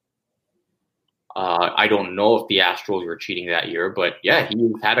 I don't know if the Astros were cheating that year, but yeah,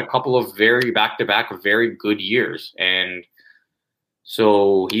 he had a couple of very back-to-back very good years. And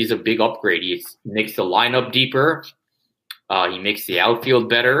so he's a big upgrade. He makes the lineup deeper. He makes the outfield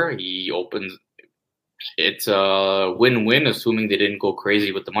better. It's a win-win, assuming they didn't go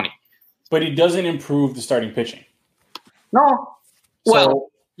crazy with the money. But he doesn't improve the starting pitching. No. Well,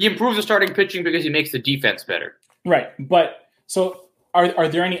 he improves the starting pitching because he makes the defense better. Right. But so are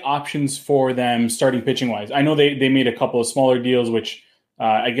there any options for them starting pitching wise? I know they made a couple of smaller deals, which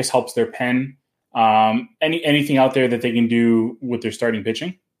I guess helps their pen. Anything out there that they can do with their starting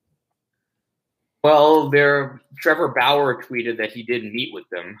pitching? Well, Trevor Bauer tweeted that he didn't meet with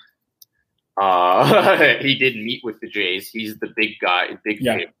them. He didn't meet with the Jays. He's the big guy,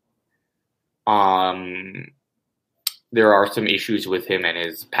 Jays. There are some issues with him and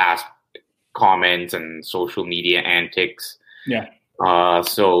his past comments and social media antics. Yeah.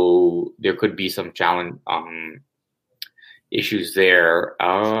 So there could be some challenge issues there.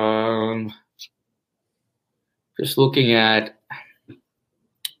 Just looking at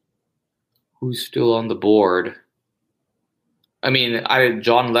who's still on the board. I mean,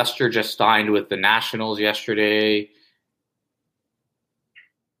 John Lester just signed with the Nationals yesterday.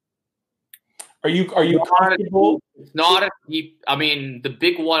 Are you comfortable? It's not a deep. I mean, the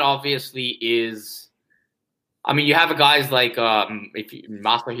big one obviously is. I mean, you have guys like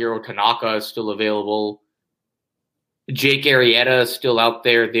Masahiro Tanaka is still available. Jake Arrieta is still out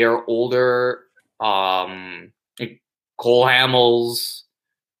there. They're older. Cole Hamels,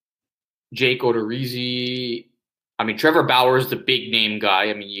 Jake Odorizzi. I mean, Trevor Bauer is the big name guy.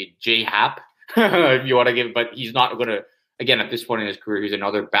 I mean, Jay Happ, if you want to give, but he's not going to. Again, at this point in his career, he's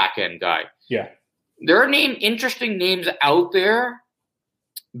another back end guy. Yeah, there are interesting names out there.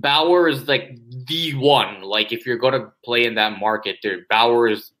 Bauer is like the one. Like, if you're going to play in that market, Bauer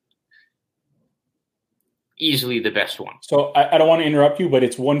is easily the best one. So I don't want to interrupt you, but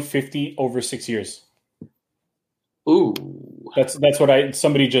it's 150 over 6 years. Ooh, that's what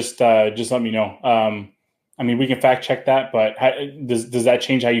somebody just let me know. I mean, we can fact check that, but does that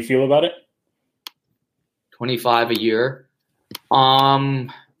change how you feel about it? 25 a year.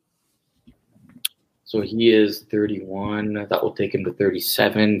 So he is 31. That will take him to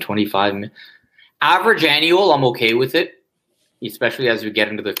 37, 25. Average annual, I'm okay with it, especially as we get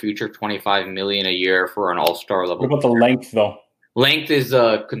into the future. $25 million a year for an all-star level. What about the length, though? Length is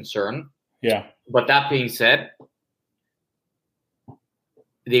a concern. Yeah. But that being said,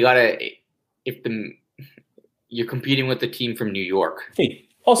 you're competing with the team from New York. Hey,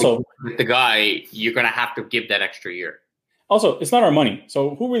 also, with the guy, you're going to have to give that extra year. Also, it's not our money,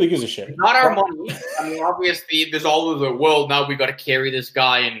 so who really gives a shit? It's not our money. I mean, obviously, there's all of the world. Now we got to carry this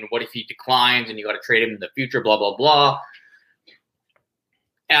guy, and what if he declines, and you got to trade him in the future, blah, blah, blah.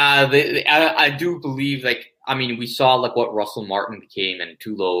 I do believe, we saw, what Russell Martin became and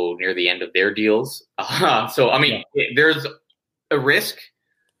Tulo near the end of their deals. There's a risk.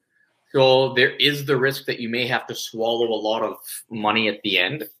 So there is the risk that you may have to swallow a lot of money at the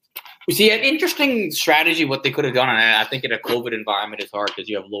end. You see, an interesting strategy, what they could have done, and I think in a COVID environment is hard because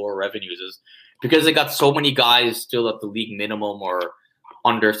you have lower revenues, is because they got so many guys still at the league minimum or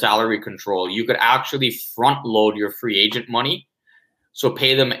under salary control, you could actually front load your free agent money, so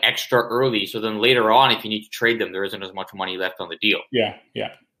pay them extra early. So then later on, if you need to trade them, there isn't as much money left on the deal. Yeah.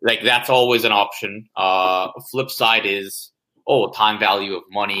 That's always an option. Flip side is, time value of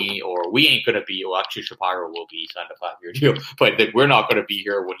money, or we ain't going to be, actually Shapiro will be signed a 5-year deal, but we're not going to be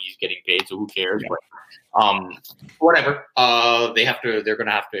here when he's getting paid, so who cares? Yeah. But whatever. They're going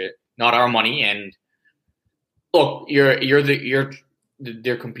to have to, not our money. And look,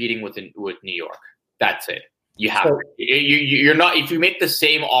 they're competing with New York. That's it. You have to. You're not, if you make the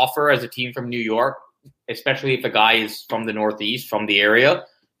same offer as a team from New York, especially if a guy is from the Northeast, from the area,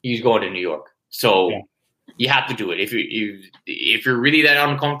 he's going to New York. So you have to do it. If you're really that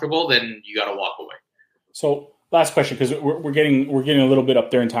uncomfortable, then you got to walk away. So last question, because we're getting a little bit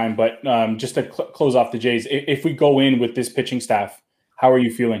up there in time, but just to close off the Jays, if we go in with this pitching staff, how are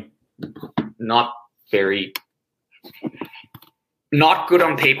you feeling? Not good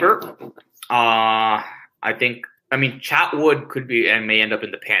on paper. I think. I mean, Chatwood could be and may end up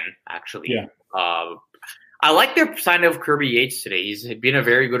in the pen. Actually, yeah. I like their sign of Kirby Yates today. He's been a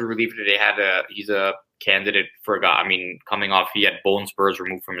very good reliever today. He's a candidate for a guy. I mean, coming off, he had bone spurs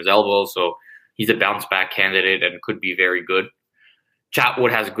removed from his elbow, so He's a bounce back candidate and could be very good.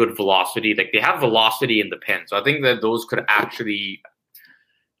 Chatwood has good velocity. Like, they have velocity in the pen. So I think that those could actually,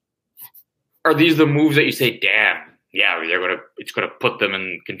 are these the moves that you say, damn, yeah, it's gonna put them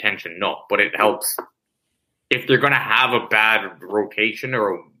in contention? No, but it helps. If they're gonna have a bad rotation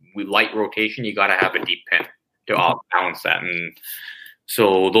or a light rotation, you gotta have a deep pen to balance that. And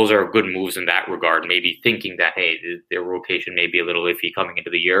so those are good moves in that regard. Maybe thinking that, hey, their rotation may be a little iffy coming into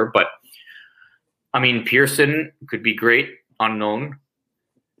the year. But, I mean, Pearson could be great, unknown.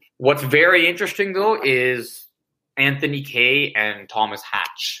 What's very interesting, though, is Anthony Kay and Thomas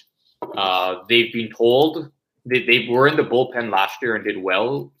Hatch. They've been told they were in the bullpen last year and did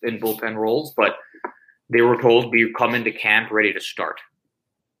well in bullpen roles, but they were told we come into camp ready to start.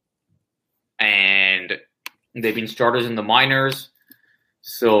 And they've been starters in the minors.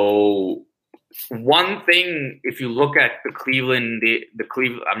 So one thing, if you look at the Cleveland,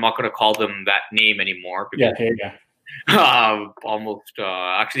 I'm not going to call them that name anymore. Yeah.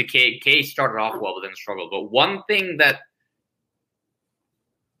 Actually, Kay started off well, but then struggled. But one thing that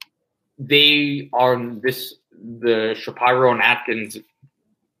they are the Shapiro and Atkins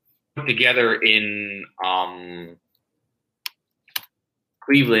put together in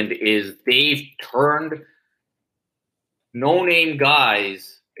Cleveland is they've turned no-name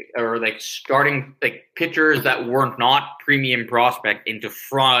guys or like starting like pitchers that were not premium prospect into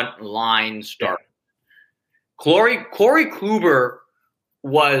front line start. Corey Kluber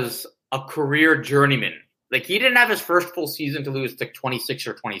was a career journeyman. Like, he didn't have his first full season till he was like 26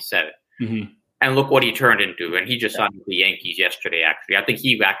 or 27. Mm-hmm. And look what he turned into. And he just signed with the Yankees yesterday, actually. I think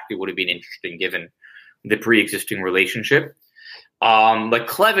he actually would have been interesting given the pre-existing relationship. Like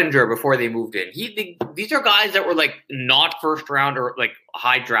Clevenger before they moved in. These are guys that were like not first round or like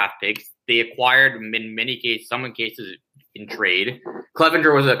high draft picks. They acquired in many cases, some cases in trade.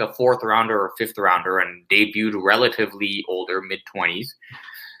 Clevenger was like a fourth rounder or fifth rounder and debuted relatively older, mid-20s.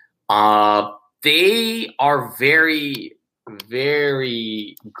 They are very,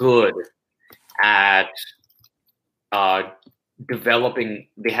 very good at developing.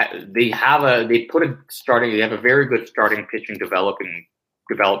 They have a very good starting pitching development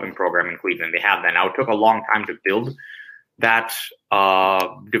program in Cleveland. They have that now. It took a long time to build that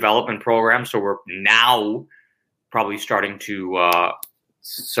development program, so we're now probably starting to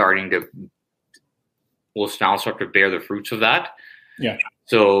we'll now start to bear the fruits of that. Yeah.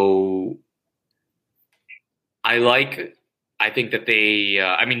 So I think that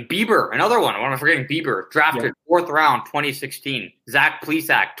Bieber, another one. I'm forgetting Bieber, drafted 4th round, 2016. Zach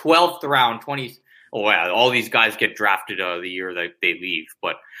Plesac, 12th round, 20. Oh, yeah, all these guys get drafted the year that they leave.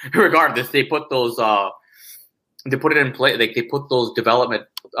 But regardless, they put those, they put it in place. Like, they put those development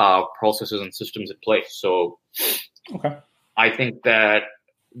processes and systems in place. So, okay, I think that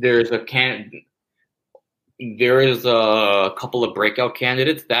there is a couple of breakout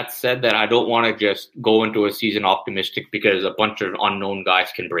candidates. That said, that I don't want to just go into a season optimistic because a bunch of unknown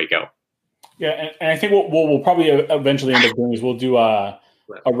guys can break out. Yeah, and I think what we'll probably eventually end up doing is we'll do a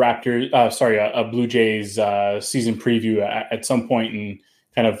Blue Jays season preview at some point and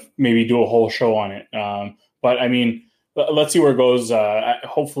kind of maybe do a whole show on it. But I mean, let's see where it goes.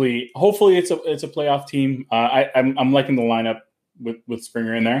 Hopefully it's a playoff team. I'm liking the lineup with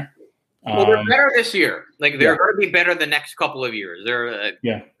Springer in there. Well, they're better this year. Like, they're going to be better the next couple of years. They're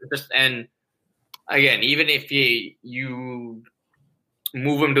and again, even if you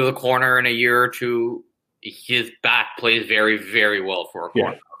move him to the corner in a year or two, his bat plays very, very well for a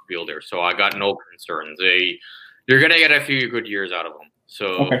corner fielder. So I got no concerns. You're going to get a few good years out of him.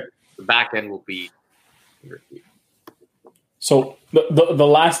 So the back end will be. So the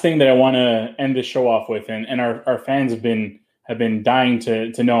last thing that I want to end this show off with, and our fans have been dying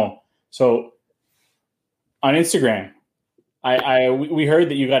to know. So on Instagram, we heard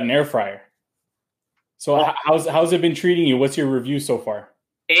that you got an air fryer. So how's it been treating you? What's your review so far?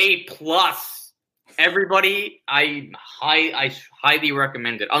 A+. Everybody, I highly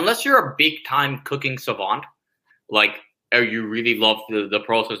recommend it. Unless you're a big time cooking savant, like, or you really love the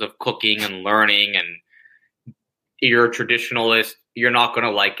process of cooking and learning, and you're a traditionalist, you're not going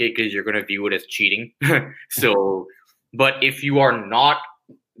to like it because you're going to view it as cheating. So, but if you are not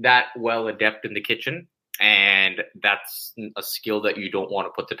that well adept in the kitchen, and that's a skill that you don't want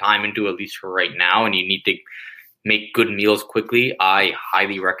to put the time into, at least for right now, and you need to make good meals quickly, I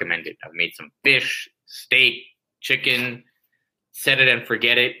highly recommend it. I've made some fish, steak, chicken, set it and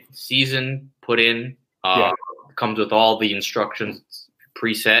forget it, season, put in, comes with all the instructions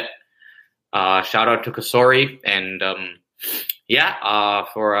preset. Shout out to Kasori, and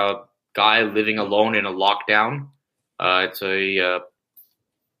for a guy living alone in a lockdown, it's a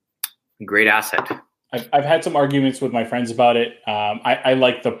great asset. I've had some arguments with my friends about it. I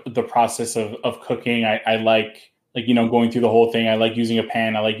like the process of cooking. I like going through the whole thing. I like using a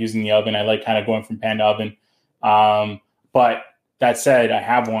pan. I like using the oven. I like kind of going from pan to oven. But that said, I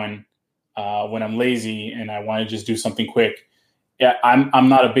have one when I'm lazy and I want to just do something quick. Yeah, I'm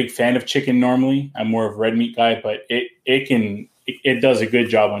not a big fan of chicken normally. I'm more of a red meat guy, but it does a good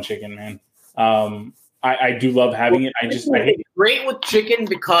job on chicken, man. I do love having it. I hate it. Great with chicken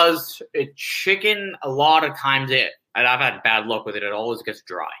because chicken a lot of times and I've had bad luck with it. It always gets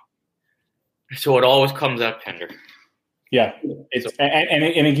dry, so it always comes out tender. Yeah, and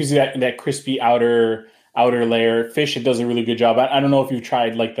it gives you that crispy outer layer. Fish, it does a really good job. I don't know if you've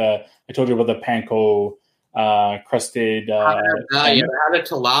tried I told you about the panko crusted. I had a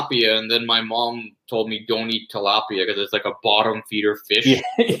tilapia, and then my mom told me don't eat tilapia because it's like a bottom feeder fish.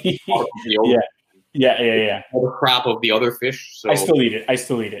 Yeah. All the crap of the other fish. So I still eat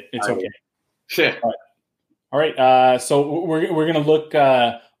it. It's okay. Shit. All right. So we're gonna look.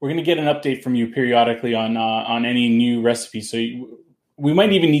 We're gonna get an update from you periodically on any new recipes. So we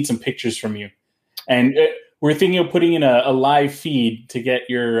might even need some pictures from you, and we're thinking of putting in a live feed to get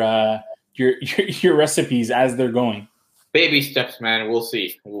your recipes as they're going. Baby steps, man. We'll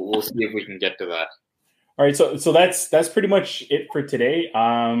see. We'll see if we can get to that. All right. So that's pretty much it for today.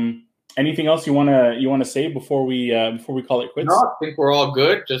 Anything else you wanna say before we call it quits? No, I think we're all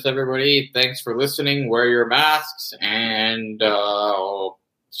good. Just everybody, thanks for listening. Wear your masks, and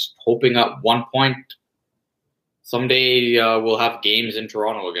just hoping at one point someday we'll have games in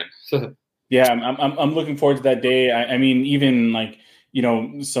Toronto again. Yeah, I'm looking forward to that day. I mean, even I'm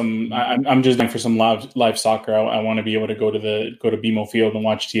just going for some live soccer. I want to be able to go to BMO Field and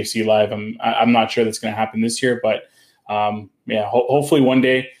watch TFC live. I'm not sure that's going to happen this year, but hopefully one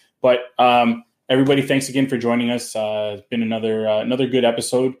day. But everybody, thanks again for joining us. It's been another good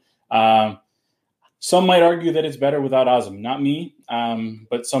episode. Some might argue that it's better without Azam. Not me,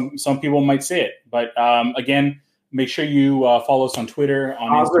 but some people might say it. But again, make sure you follow us on Twitter,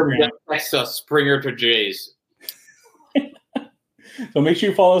 on Instagram. Next us, Springer to Jays. So make sure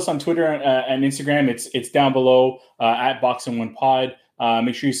you follow us on Twitter and Instagram. It's down below at Box and One Pod.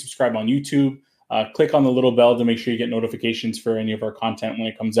 Make sure you subscribe on YouTube. Click on the little bell to make sure you get notifications for any of our content when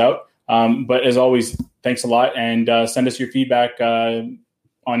it comes out. But as always, thanks a lot, and send us your feedback on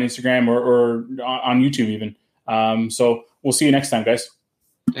Instagram or on YouTube even. So we'll see you next time, guys.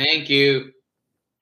 Thank you.